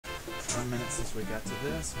a minute since we got to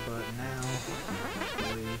this, but now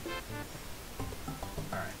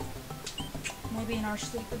alright. Maybe in our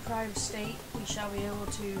sleep-deprived state, we shall be able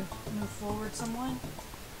to move forward somewhat.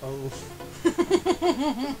 Oh.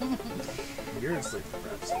 You're in sleep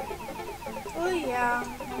deprived state. Oh yeah,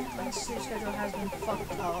 my sleep schedule has been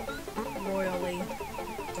fucked up royally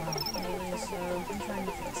lately, so I'm trying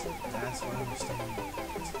to fix it. That's what I'm understanding.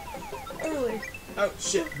 Early. Oh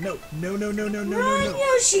shit! No! No! No! No! No! No! Run, No! No!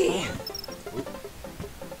 Yoshi! Oop.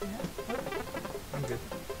 I'm good.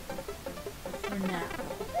 For now.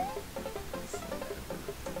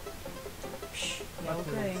 Yeah,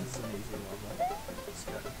 okay. This is an easy level. Just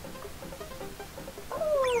gotta...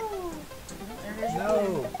 Oh, there goes your No!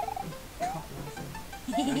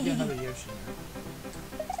 I get another Yoshi now.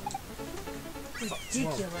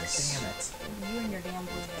 Ridiculous. Whoa, damn it. You and your damn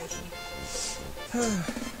blue Yoshi.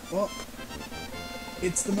 Well,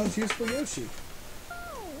 it's the most useful Yoshi.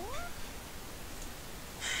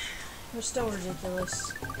 We're still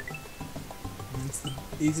ridiculous. And it's the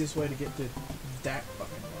easiest way to get to that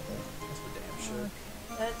fucking level. That's for damn sure.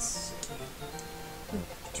 Okay, let's...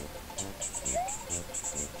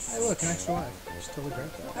 Hey look, an extra life. Just totally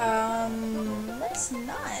grab that. Let's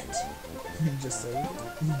not. Just say we did.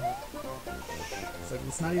 It's like,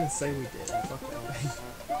 let's not even say we did. Fuck that thing.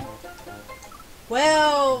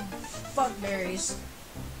 Well, fuck berries.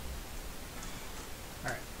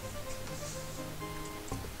 Alright.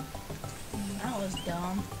 That was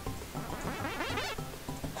dumb.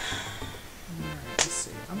 Alright, let's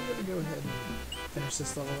see. I'm gonna go ahead and finish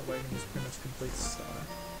this level, that way we can just pretty much complete the star.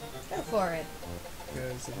 Go for it.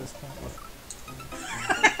 Because at this point, look.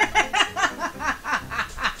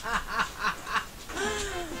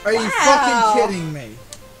 Are you fucking kidding me?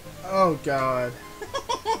 Oh god.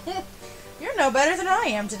 You're no better than I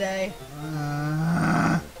am today.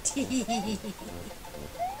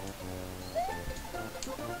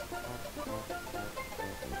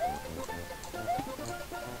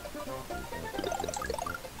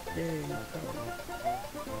 Yay.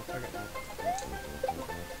 Okay.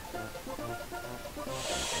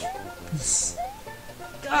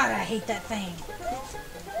 God, I hate that thing.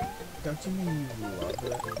 Don't you mean you love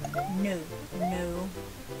that thing? No, no.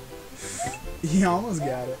 You almost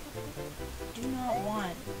got it. Do not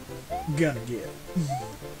want. Gonna get it.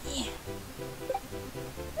 Yeah.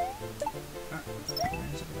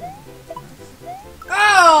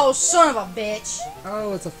 Oh, son of a bitch!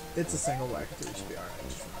 Oh, it's a single whack too. You should be alright.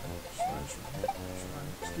 Just run.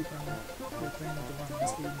 Just keep running. Good thing with the running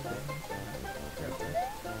speed and the damage. Grab that.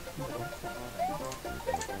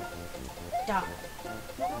 Stop.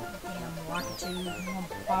 Damn rocketoo, little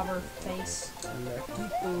bobber face. Lucky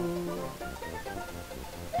fool.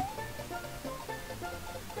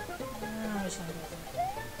 I'm just gonna go for it.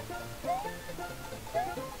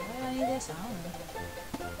 Why do I need this? I don't know.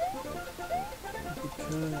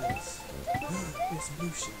 Because it's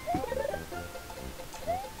blue shit.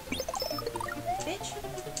 Bitch.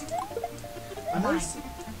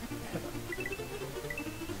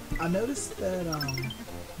 I noticed that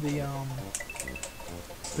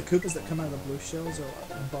the Koopas that come out of the blue shells are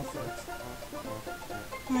in buff legs.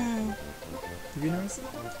 Have you noticed that?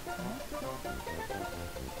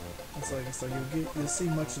 It's like you'll see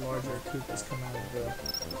much larger Koopas come out of the.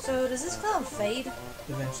 So does this cloud fade?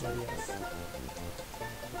 Eventually, yes.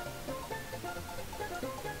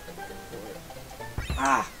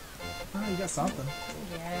 Ah! Oh, you got something.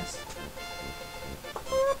 Yes.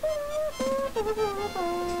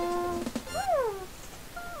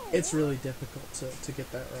 It's really difficult to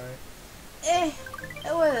get that right.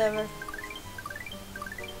 Whatever.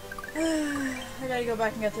 I gotta go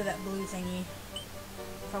back and go through that blue thingy.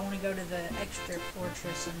 If I want to go to the extra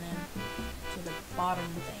fortress and then to the bottom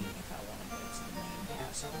thing if I want to go to the main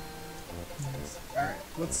castle. Yes. Alright,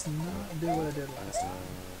 let's not do what I did last time.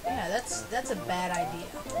 Yeah, that's a bad idea.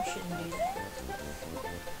 We shouldn't do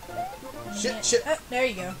that. Shit! Oh, there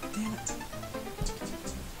you go. Damn it.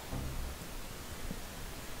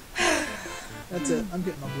 That's it. I'm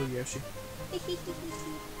getting my blue Yoshi.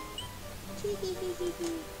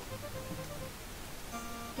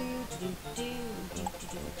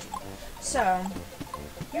 So,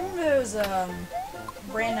 you remember those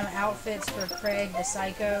random outfits for Craig the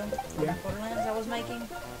Psycho from Borderlands I was making?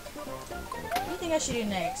 What do you think I should do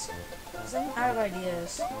next? Because I'm out of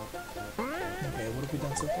ideas. Okay, what have we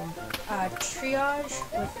done so far? Triage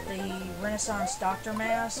with the Renaissance Doctor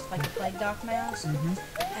mask, like the Plague Doc mask,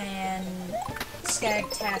 and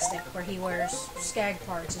Skagtastic, where he wears skag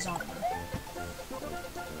parts as armor.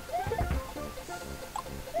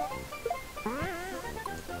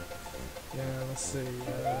 Yeah, let's see.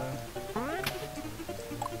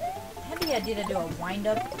 Have the idea to do a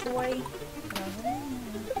wind-up toy.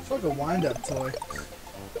 Fuck a wind-up toy.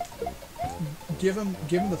 Give him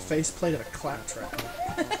the faceplate of a claptrap.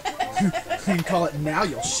 And call it "Now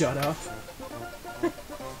You'll Shut Up."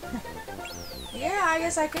 Yeah, I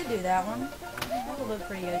guess I could do that one. That would look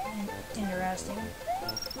pretty interesting.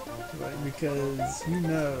 Like, because you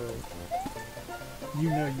know you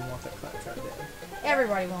want that claptrap dead.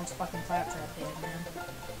 Everybody wants fucking Claptrap dead, man.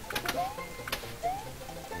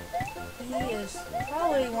 He is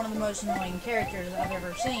probably one of the most annoying characters I've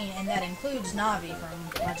ever seen, and that includes Navi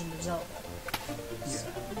from Legend of Zelda.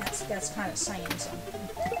 So that's kind of saying something.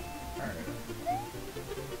 Alright.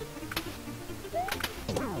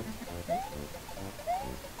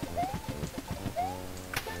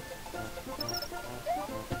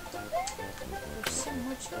 There's so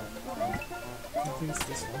much going on. I think it's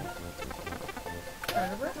this one.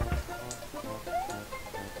 Herbert?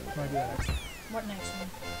 Might be that next one. What next one?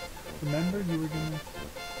 Remember you were gonna...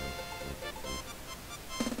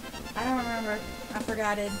 I don't remember. I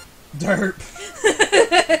forgot it. Derp!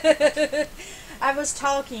 I was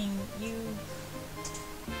talking. You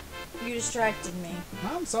distracted me.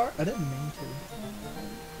 I'm sorry. I didn't mean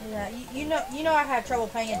to. Yeah, you know I have trouble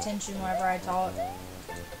paying attention whenever I talk.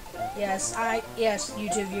 Yes,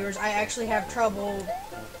 YouTube viewers, I actually have trouble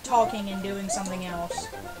talking and doing something else.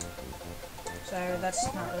 So that's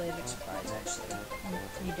not really a big surprise, actually. I'm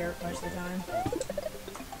pretty dirt most of the time.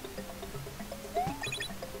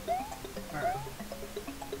 Alright.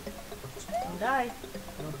 Don't die.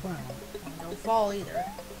 Don't plan on it. Don't fall either.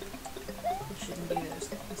 We shouldn't do those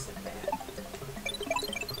things. They're bad.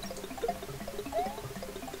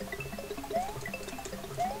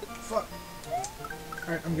 Fuck.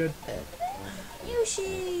 Alright, I'm good.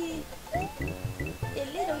 Yoshi! The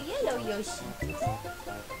little yellow Yoshi.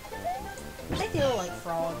 I think they look like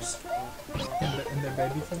frogs. In their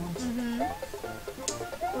baby forms? Mm-hmm.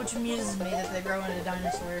 Which amuses me that they grow into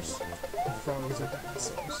dinosaurs. Frogs are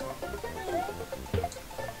dinosaurs.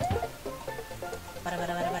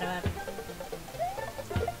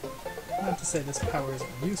 Not to say this power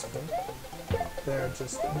isn't useful. They're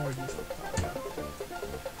just more useful powers out there.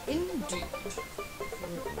 Indeed.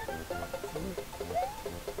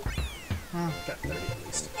 Got 30 at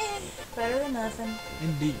least. Better than nothing.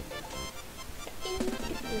 Indeed.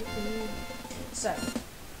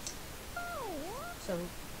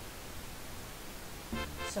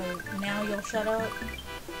 So now you'll shut up?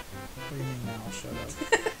 What do you mean now I'll shut up?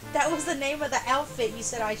 That was the name of the outfit you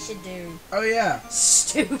said I should do. Oh yeah!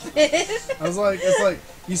 Stupid. I was like, it's like,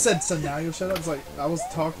 you said so now you'll shut up? It's like, I was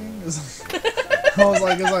talking? It's like, I was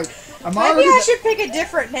like, it's like, am I Maybe already I should pick a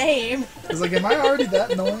different name. It's like, am I already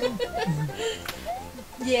that annoying?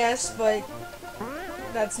 Yes, but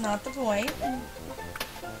that's not the point.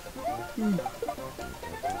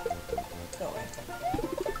 Go away.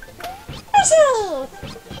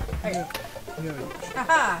 Okay.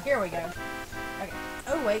 Haha, here we go. Okay.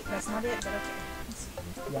 Oh wait, that's not it, but okay. Let's see.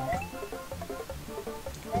 Wonk.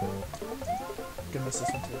 Gonna miss this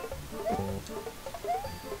one too.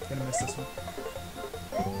 Gonna miss this one.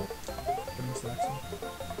 Gonna miss the next one.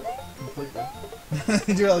 Completely.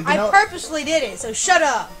 You're like, you know, I purposely did it, so shut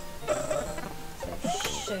up!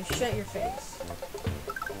 So shut your face.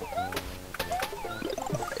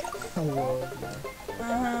 Whoa, yeah.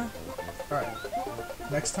 Uh-huh. Alright.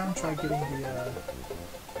 Next time, try getting the green.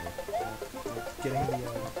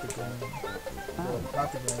 Well, not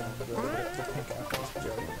the green, the pink apples.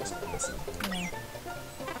 Joey missed it, so. Yeah.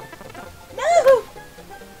 No!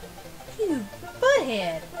 You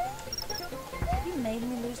butthead! You made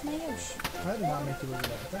me lose my Yoshi. I did not make you lose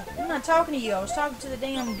that. I'm not talking to you, I was talking to the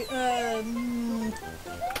damn,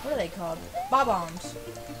 what are they called? Bob-ombs.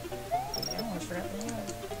 I almost forgot the name of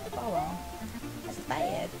it. Bob-omb. That's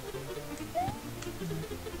bad.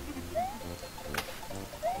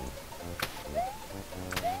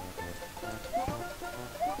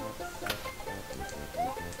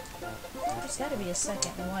 There's gotta be a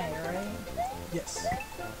second way, right? Yes. I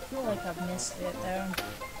feel like I've missed it, though.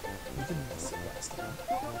 You didn't miss it last time.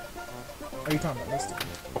 Are you talking about this time?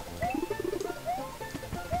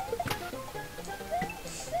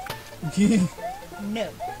 No.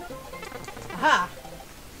 Aha!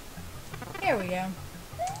 Here we go.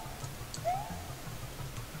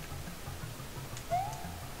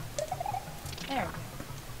 There we go.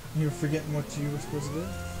 You were forgetting what you were supposed to do?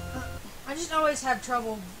 I just always have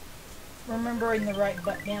trouble remembering the right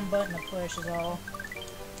damn button to push is all.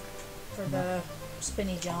 For the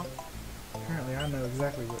spinny jump. Apparently I know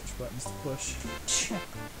exactly which buttons to push.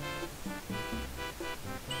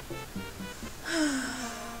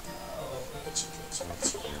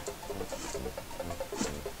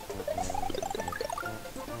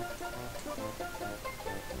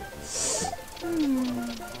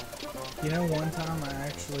 You know, one time I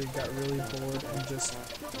actually got really bored and just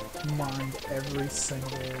mined every single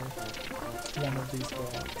one of these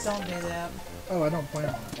blocks. Don't do that. Oh, I don't plan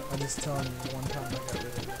on it. I'm just telling you, one time I got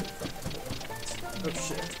really fucking bored. Oh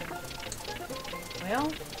shit. Well,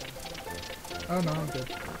 Oh no, I'm good.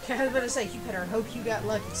 I was about to say, you better hope you got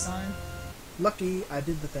lucky, son. Lucky, I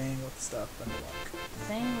did the thing with the stuff and the luck.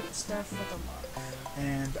 Thing with the stuff with the luck.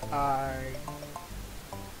 And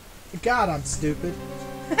God, I'm stupid.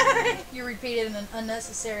 You repeated an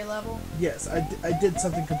unnecessary level? Yes, I did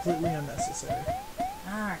something completely unnecessary.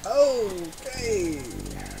 Alright. Okay.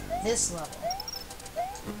 This level.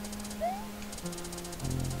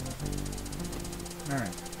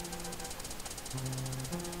 Alright.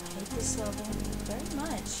 I hate this level very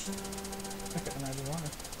much. I can imagine why.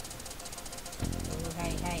 Oh,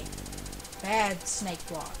 hey. Bad snake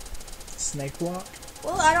block. Snake block?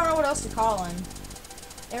 Well, I don't know what else to call him.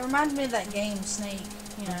 It reminds me of that game, Snake,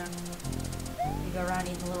 you know. You go around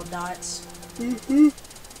eating the little dots. Mm-hmm.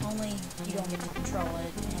 Only you don't get to control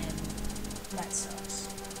it, and that sucks.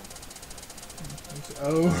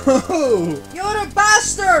 Oh! You're a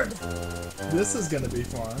bastard! This is gonna be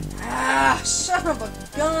fun. Ah, son of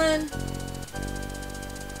a gun!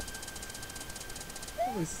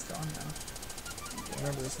 At least it's gone now.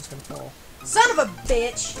 Remember, this is gonna fall. Son of a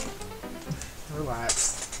bitch!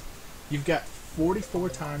 Relax. You've got 44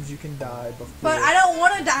 times you can die before. But I don't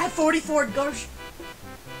want to die 44 gosh.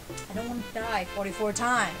 I don't want to die 44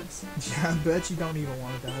 times. Yeah, I bet you don't even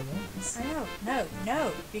want to die once. I know.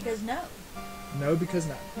 No, because no. No, because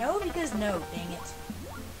no. No, because no, dang it.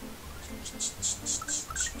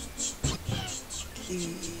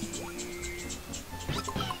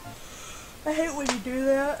 I hate when you do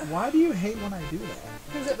that. Why do you hate when I do that?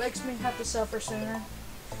 Because it makes me have to suffer sooner.